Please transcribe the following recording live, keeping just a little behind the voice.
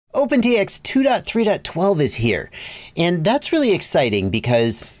OpenTX 2.3.12 is here, and that's really exciting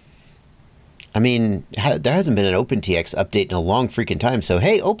because, I mean, there hasn't been an OpenTX update in a long freaking time. So,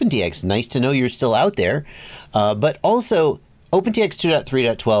 hey, OpenTX, nice to know you're still out there. But also, OpenTX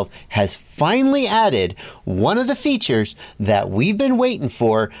 2.3.12 has finally added one of the features that we've been waiting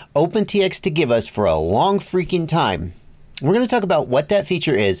for OpenTX to give us for a long freaking time. We're going to talk about what that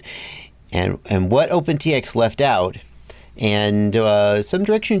feature is and what OpenTX left out, and some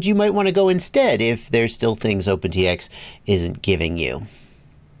directions you might want to go instead if there's still things OpenTX isn't giving you.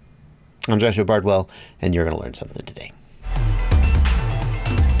 I'm Joshua Bardwell, and you're going to learn something today.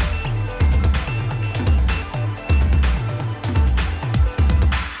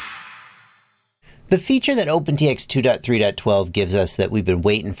 The feature that OpenTX 2.3.12 gives us that we've been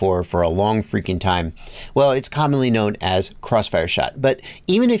waiting for a long freaking time, well, it's commonly known as Crossfire Shot. But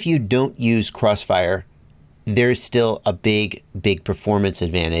even if you don't use Crossfire, there's still a big performance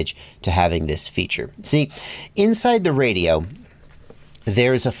advantage to having this feature. See, inside the radio,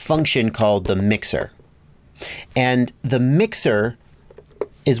 there's a function called the mixer. And the mixer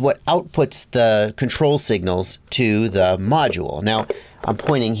is what outputs the control signals to the module. Now, I'm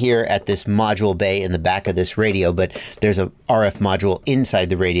pointing here at this module bay in the back of this radio, but there's a RF module inside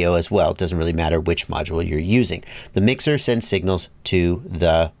the radio as well. It doesn't really matter which module you're using. The mixer sends signals to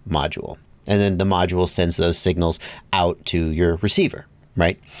the module, and then the module sends those signals out to your receiver,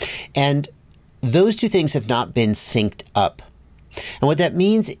 right? And those two things have not been synced up. And what that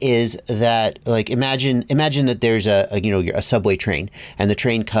means is that, like, imagine that there's a subway train, and the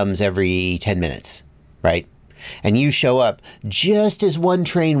train comes every 10 minutes, right? And you show up just as one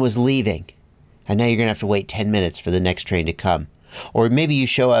train was leaving, and now you're gonna have to wait 10 minutes for the next train to come. Or maybe you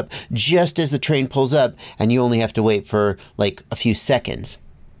show up just as the train pulls up, and you only have to wait for like a few seconds.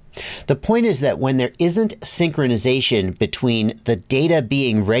 The point is that when there isn't synchronization between the data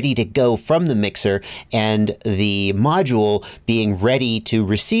being ready to go from the mixer and the module being ready to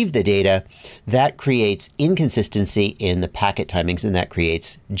receive the data, that creates inconsistency in the packet timings, and that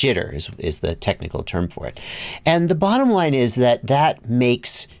creates jitter, is the technical term for it. And the bottom line is that that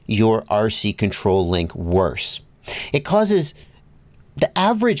makes your RC control link worse. It causes the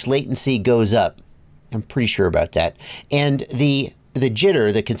average latency goes up. I'm pretty sure about that. And the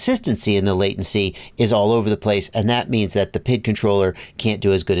jitter, the consistency in the latency is all over the place, and that means that the PID controller can't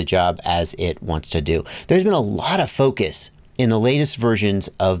do as good a job as it wants to do. There's been a lot of focus in the latest versions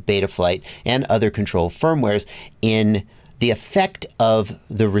of Betaflight and other control firmwares in the effect of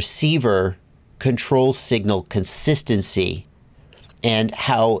the receiver control signal consistency and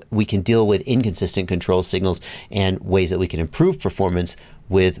how we can deal with inconsistent control signals and ways that we can improve performance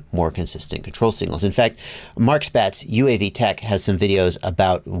with more consistent control signals. In fact, Mark Spatz, UAV Tech, has some videos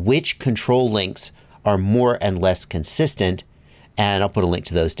about which control links are more and less consistent, and I'll put a link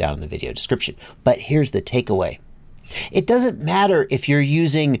to those down in the video description. But here's the takeaway. It doesn't matter if you're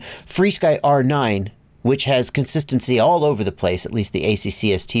using FreeSky R9, which has consistency all over the place, at least the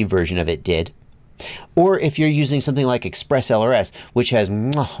ACCST version of it did, or if you're using something like Express LRS, which has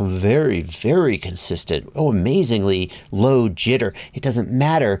very consistent, amazingly low jitter. It doesn't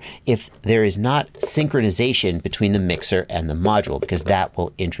matter if there is not synchronization between the mixer and the module, because that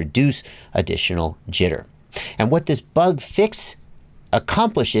will introduce additional jitter. And what this bug fix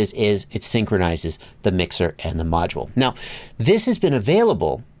accomplishes is it synchronizes the mixer and the module. Now, this has been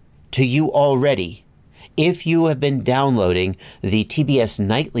available to you already if you have been downloading the TBS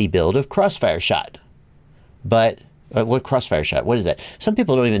nightly build of Crossfire Shot. But what Crossfire Shot? What is that? Some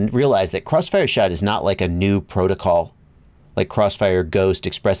people don't even realize that Crossfire Shot is not like a new protocol, like Crossfire, Ghost,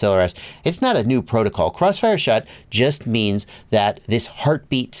 Express LRS. It's not a new protocol. Crossfire Shot just means that this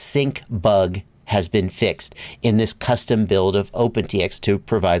heartbeat sync bug has been fixed in this custom build of OpenTX to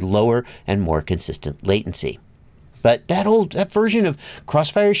provide lower and more consistent latency. But that version of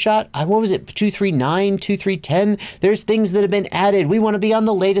Crossfire Shot, what was it, 2.3.9, 2.3.10? There's things that have been added. We want to be on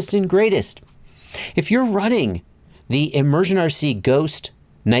the latest and greatest. If you're running the Immersion RC Ghost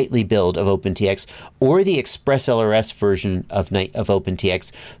nightly build of OpenTX or the Express LRS version of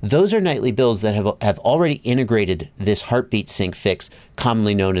OpenTX, those are nightly builds that have already integrated this heartbeat sync fix,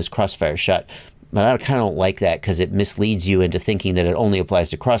 commonly known as Crossfire Shot. But I kind of don't like that because it misleads you into thinking that it only applies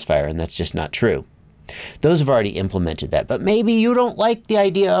to Crossfire, and that's just not true. Those have already implemented that, but maybe you don't like the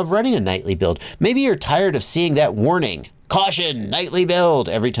idea of running a nightly build. Maybe you're tired of seeing that warning, caution, nightly build,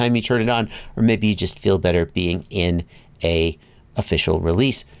 every time you turn it on, or maybe you just feel better being in a official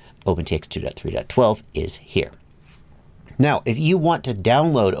release. OpenTX 2.3.12 is here. Now, if you want to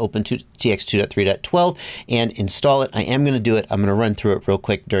download OpenTX 2.3.12 and install it, I am going to do it. I'm going to run through it real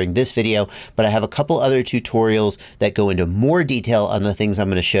quick during this video, but I have a couple other tutorials that go into more detail on the things I'm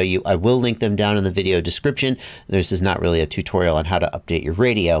going to show you. I will link them down in the video description. This is not really a tutorial on how to update your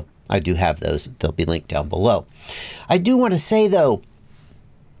radio. I do have those. They'll be linked down below. I do want to say, though,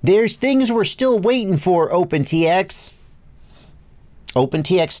 there's things we're still waiting for, OpenTX.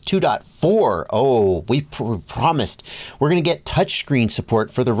 OpenTX 2.4. Oh, we promised. We're going to get touchscreen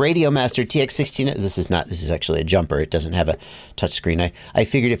support for the Radiomaster TX16. This is actually a jumper. It doesn't have a touchscreen. I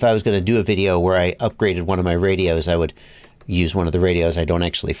figured if I was going to do a video where I upgraded one of my radios, I would use one of the radios I don't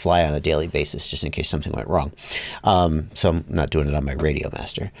actually fly on a daily basis, just in case something went wrong. So I'm not doing it on my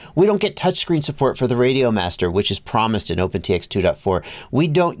Radiomaster. We don't get touchscreen support for the Radiomaster, which is promised in OpenTX 2.4. We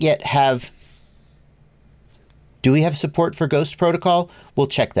don't yet have... Do we have support for Ghost Protocol? We'll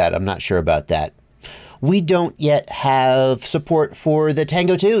check that. I'm not sure about that. We don't yet have support for the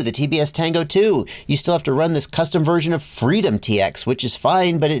Tango 2, the TBS Tango 2. You still have to run this custom version of Freedom TX, which is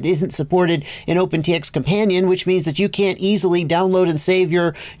fine, but it isn't supported in OpenTX Companion, which means that you can't easily download and save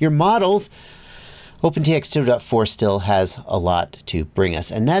your models. OpenTX 2.4 still has a lot to bring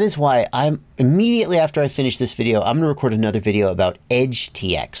us, and that is why I'm immediately after I finish this video, I'm going to record another video about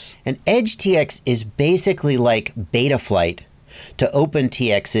EdgeTX. And EdgeTX is basically like Betaflight to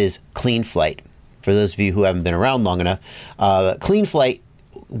OpenTX's CleanFlight. For those of you who haven't been around long enough, CleanFlight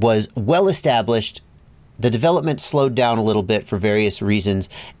was well established. The development slowed down a little bit for various reasons,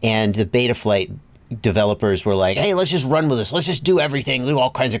 and the Betaflight developers were like, hey, let's just run with this. Let's just do everything, do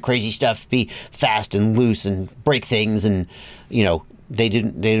all kinds of crazy stuff, be fast and loose and break things. And, you know, they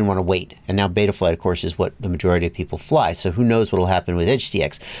didn't want to wait. And now Betaflight, of course, is what the majority of people fly. So who knows what will happen with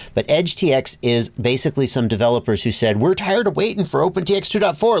EdgeTX. But EdgeTX is basically some developers who said, we're tired of waiting for OpenTX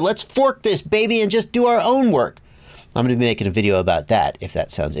 2.4. Let's fork this baby and just do our own work. I'm going to be making a video about that if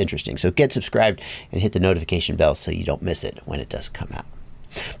that sounds interesting. So get subscribed and hit the notification bell so you don't miss it when it does come out.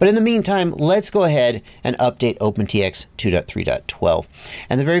 But in the meantime, let's go ahead and update OpenTX 2.3.12.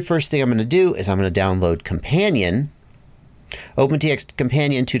 And the very first thing I'm going to do is I'm going to download Companion. OpenTX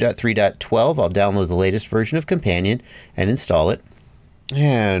Companion 2.3.12. I'll download the latest version of Companion and install it.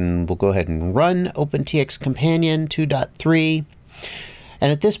 And we'll go ahead and run OpenTX Companion 2.3.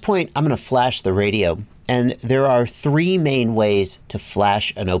 And at this point, I'm going to flash the radio. And there are three main ways to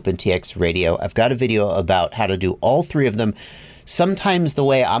flash an OpenTX radio. I've got a video about how to do all three of them. Sometimes the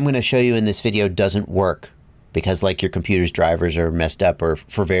way I'm going to show you in this video doesn't work because like your computer's drivers are messed up or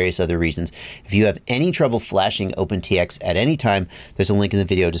for various other reasons. If you have any trouble flashing OpenTX at any time, there's a link in the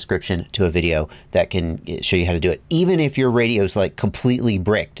video description to a video that can show you how to do it. Even if your radio is like completely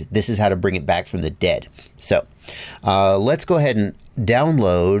bricked, this is how to bring it back from the dead. So let's go ahead and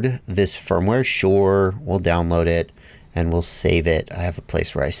download this firmware. Sure, we'll download it and we'll save it. I have a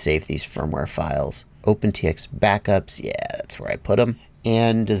place where I save these firmware files. OpenTX backups, yeah, that's where I put them.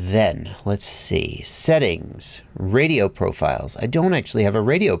 And then, let's see, settings, radio profiles. I don't actually have a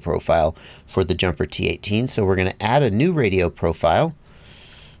radio profile for the Jumper T18, so we're going to add a new radio profile.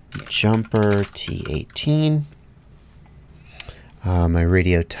 Jumper T18. My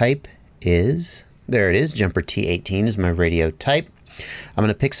radio type is, there it is, Jumper T18 is my radio type. I'm going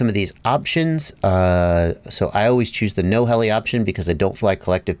to pick some of these options. So I always choose the no heli option because I don't fly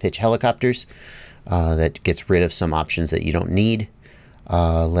collective pitch helicopters. That gets rid of some options that you don't need.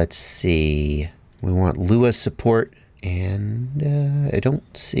 Let's see. We want Lua support, and I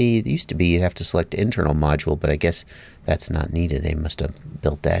don't see, it used to be you'd have to select internal module, but I guess that's not needed. They must have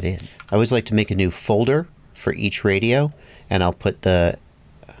built that in. I always like to make a new folder for each radio, and I'll put the,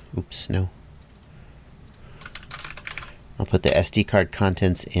 oops, no. I'll put the SD card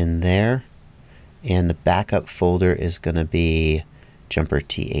contents in there, and the backup folder is going to be Jumper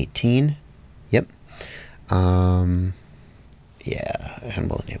T18. Yep. Yeah, and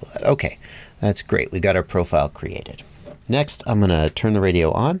we'll enable that. Okay, that's great. We got our profile created. Next, I'm going to turn the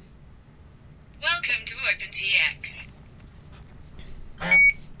radio on. Welcome to OpenTX.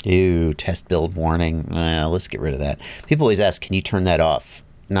 Ew, test build warning. Let's get rid of that. People always ask, can you turn that off?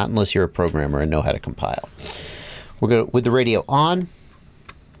 Not unless you're a programmer and know how to compile. We're going to, with the radio on,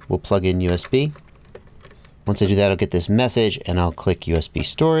 we'll plug in USB. Once I do that, I'll get this message and I'll click USB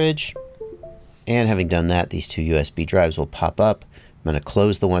storage. And having done that, these two USB drives will pop up. I'm going to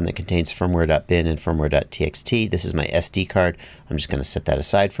close the one that contains firmware.bin and firmware.txt. This is my SD card. I'm just going to set that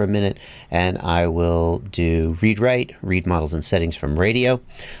aside for a minute, and I will do read-write, read models and settings from radio.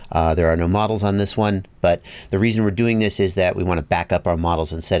 There are no models on this one, but the reason we're doing this is that we want to back up our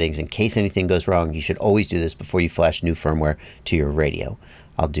models and settings in case anything goes wrong. You should always do this before you flash new firmware to your radio.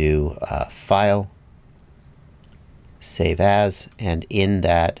 I'll do file, save as, and in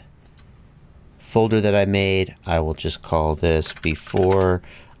that folder that I made, I will just call this before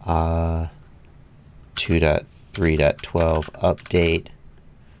 2.3.12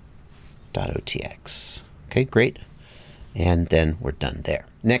 update.otx. Okay, great. And then we're done there.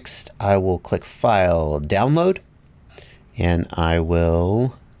 Next, I will click File, Download, and I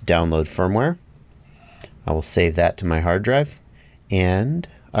will download firmware. I will save that to my hard drive, and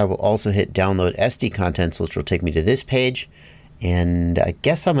I will also hit Download SD Contents, which will take me to this page. And I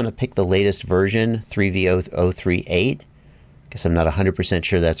guess I'm going to pick the latest version, 3v038. Guess I'm not 100%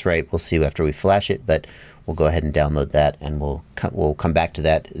 sure that's right. We'll see after we flash it, but we'll go ahead and download that, and we'll come back to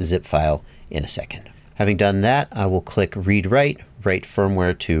that zip file in a second. Having done that, I will click Read Write, write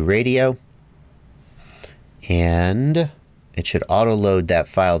firmware to radio, and it should auto-load that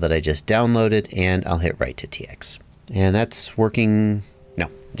file that I just downloaded, and I'll hit Write to TX. And that's working. No,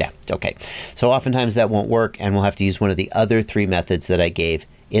 yeah, okay. So oftentimes that won't work, and we'll have to use one of the other 3 methods that I gave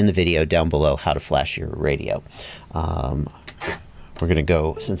in the video down below, how to flash your radio. We're going to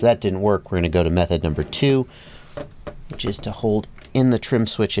go, since that didn't work, we're going to go to method number 2, which is to hold in the trim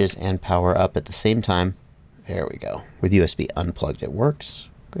switches and power up at the same time. There we go. With USB unplugged, it works.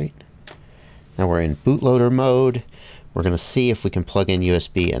 Great. Now we're in bootloader mode. We're going to see if we can plug in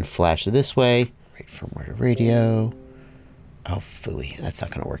USB and flash this way. Right firmware to radio. Oh, phooey. That's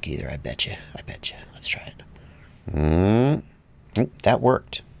not going to work either, I bet you. I bet you. Let's try it. That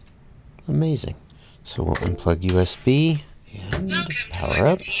worked. Amazing. So we'll unplug USB and power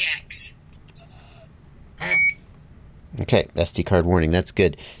up. Okay, SD card warning. That's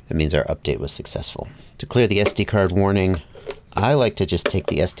good. That means our update was successful. To clear the SD card warning, I like to just take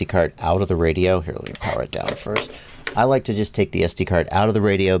the SD card out of the radio. Here, let me power it down first. I like to just take the SD card out of the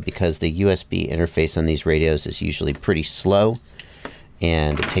radio because the USB interface on these radios is usually pretty slow,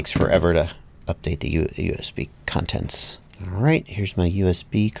 and it takes forever to update the USB contents. All right, here's my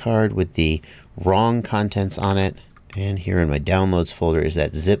USB card with the wrong contents on it. And here in my downloads folder is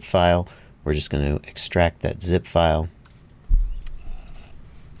that zip file. We're just going to extract that zip file.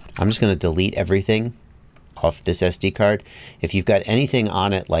 I'm just going to delete everything off this SD card. If you've got anything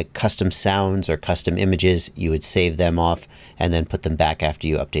on it like custom sounds or custom images, you would save them off and then put them back after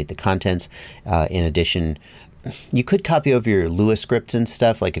you update the contents. In addition, you could copy over your Lua scripts and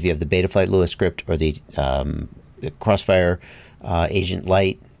stuff, like if you have the Betaflight Lua script or the Crossfire Agent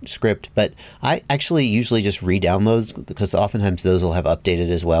Lite script, but I actually usually just re-download because oftentimes those will have updated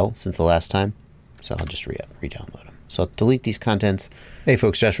as well since the last time. So I'll just re-download them. So I'll delete these contents. Hey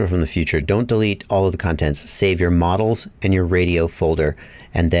folks, Joshua from the future. Don't delete all of the contents. Save your models and your radio folder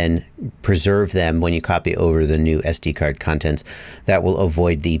and then preserve them when you copy over the new SD card contents. That will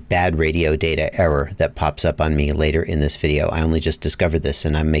avoid the bad radio data error that pops up on me later in this video. I only just discovered this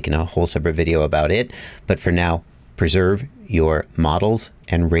and I'm making a whole separate video about it. But for now, preserve your models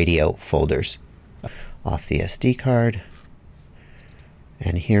and radio folders. Off the SD card.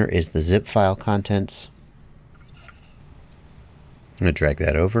 And here is the zip file contents. I'm going to drag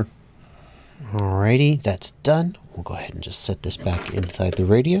that over. Alrighty, that's done. We'll go ahead and just set this back inside the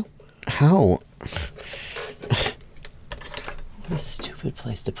radio. How? What a stupid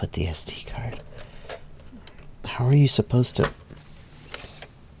place to put the SD card. How are you supposed to...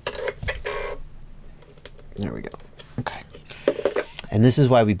 There we go. Okay. And this is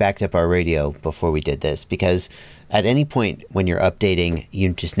why we backed up our radio before we did this, because at any point when you're updating,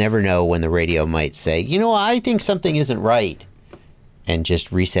 you just never know when the radio might say, you know, I think something isn't right, and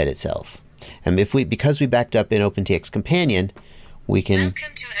just reset itself. And because we backed up in OpenTX Companion, we can...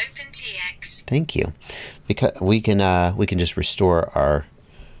 Welcome to OpenTX. Thank you. Because we can just restore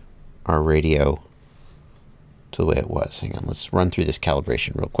our radio to the way it was. Hang on, let's run through this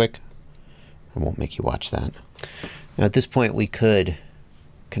calibration real quick. I won't make you watch that. Now at this point we could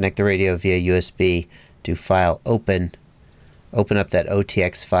connect the radio via USB, do file open up that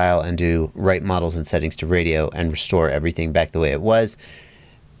OTX file and do write models and settings to radio and restore everything back the way it was.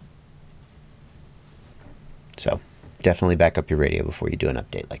 So definitely back up your radio before you do an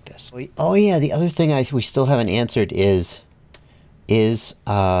update like this. Oh yeah, the other thing we still haven't answered is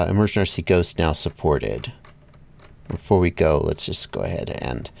Immersion RC Ghost now supported? Before we go, let's just go ahead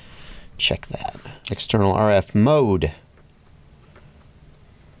and check that. External RF mode.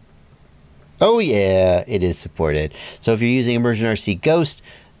 Oh yeah, it is supported. So if you're using Immersion RC Ghost,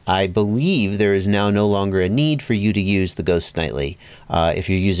 I believe there is now no longer a need for you to use the Ghost Nightly. If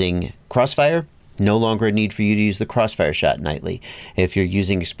you're using Crossfire, no longer a need for you to use the CrossfireShot Nightly. If you're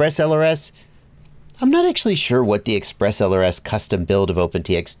using Express LRS, I'm not actually sure what the Express LRS custom build of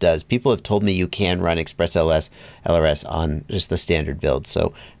OpenTX does. People have told me you can run Express LRS on just the standard build,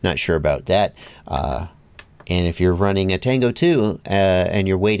 so not sure about that. And if you're running a Tango 2 and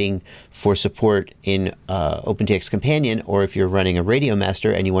you're waiting for support in OpenTX Companion, or if you're running a Radio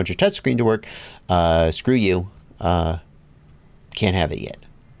Master and you want your touchscreen to work, screw you. Can't have it yet.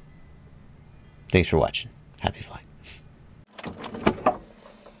 Thanks for watching. Happy flying.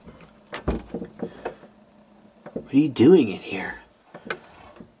 What are you doing in here?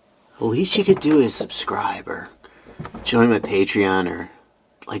 The least you could do is subscribe or join my Patreon, or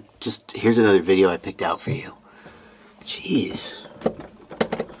like just here's another video I picked out for you. Jeez.